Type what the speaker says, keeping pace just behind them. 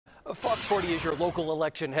Fox 40 is your local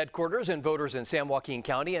election headquarters, and voters in San Joaquin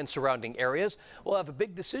County and surrounding areas will have a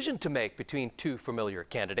big decision to make between two familiar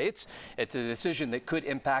candidates. It's a decision that could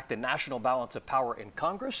impact the national balance of power in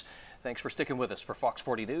Congress. Thanks for sticking with us. For Fox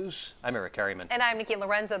 40 News, I'm Eric Harriman. And I'm Nikki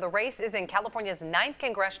Lorenzo. The race is in California's 9th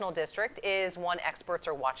Congressional District, is one experts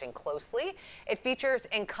are watching closely. It features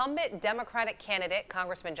incumbent Democratic candidate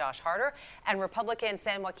Congressman Josh Harder and Republican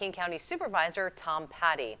San Joaquin County Supervisor Tom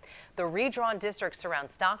Patty. The redrawn district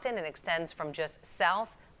surrounds Stockton and extends from just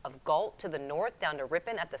south of Galt to the north down to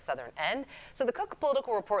Ripon at the southern end. So the Cook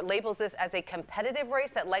Political Report labels this as a competitive race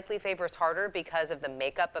that likely favors Harder because of the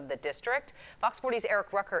makeup of the district. Fox 40's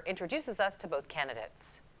Eric Rucker introduces us to both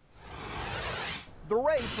candidates. The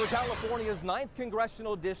race for California's 9th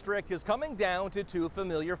Congressional District is coming down to two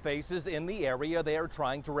familiar faces in the area they are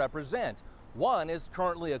trying to represent. One is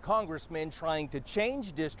currently a congressman trying to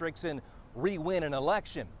change districts and re-win an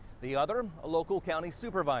election. The other, a local county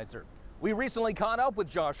supervisor. We recently caught up with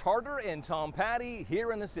Josh Harder and Tom Patty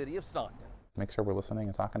here in the city of Stockton. Make sure we're listening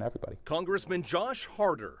and talking to everybody. Congressman Josh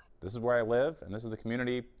Harder. This is where I live, and this is the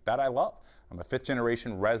community that I love. I'm a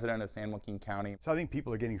fifth-generation resident of San Joaquin County. So I think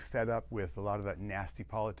people are getting fed up with a lot of that nasty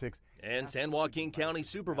politics. And San Joaquin County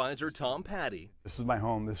Supervisor Tom Patty. This is my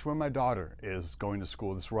home. This is where my daughter is going to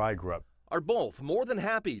school. This is where I grew up. Are both more than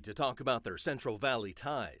happy to talk about their Central Valley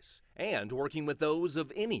ties and working with those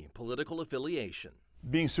of any political affiliation.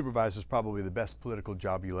 Being supervisor is probably the best political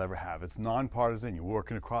job you'll ever have. It's nonpartisan, you're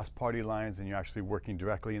working across party lines, and you're actually working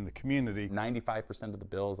directly in the community. 95% of the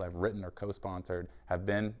bills I've written or co-sponsored have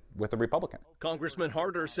been with a Republican. Congressman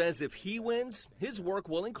Harder says if he wins, his work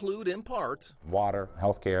will include, in part, water,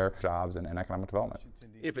 healthcare, jobs, and economic development.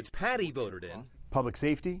 If it's Patty voted in, public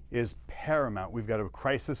safety is paramount. We've got a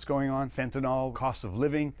crisis going on, fentanyl, cost of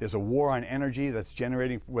living. There's a war on energy that's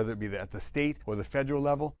generating, whether it be at the state or the federal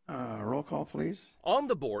level. Roll call, please. On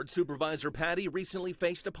the board, Supervisor Patty recently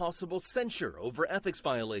faced a possible censure over ethics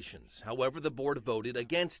violations. However, the board voted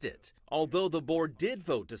against it. Although the board did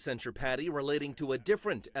vote to censure Patty relating to a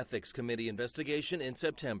different ethics committee investigation in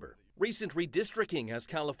September. Recent redistricting has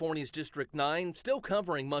California's District 9 still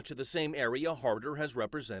covering much of the same area Harder has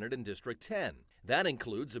represented in District 10. That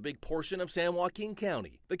includes a big portion of San Joaquin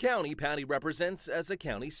County, the county Patty represents as a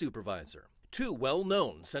county supervisor. Two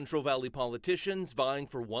well-known Central Valley politicians vying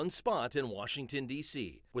for one spot in Washington,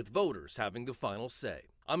 D.C., with voters having the final say.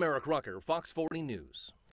 I'm Eric Rucker, Fox 40 News.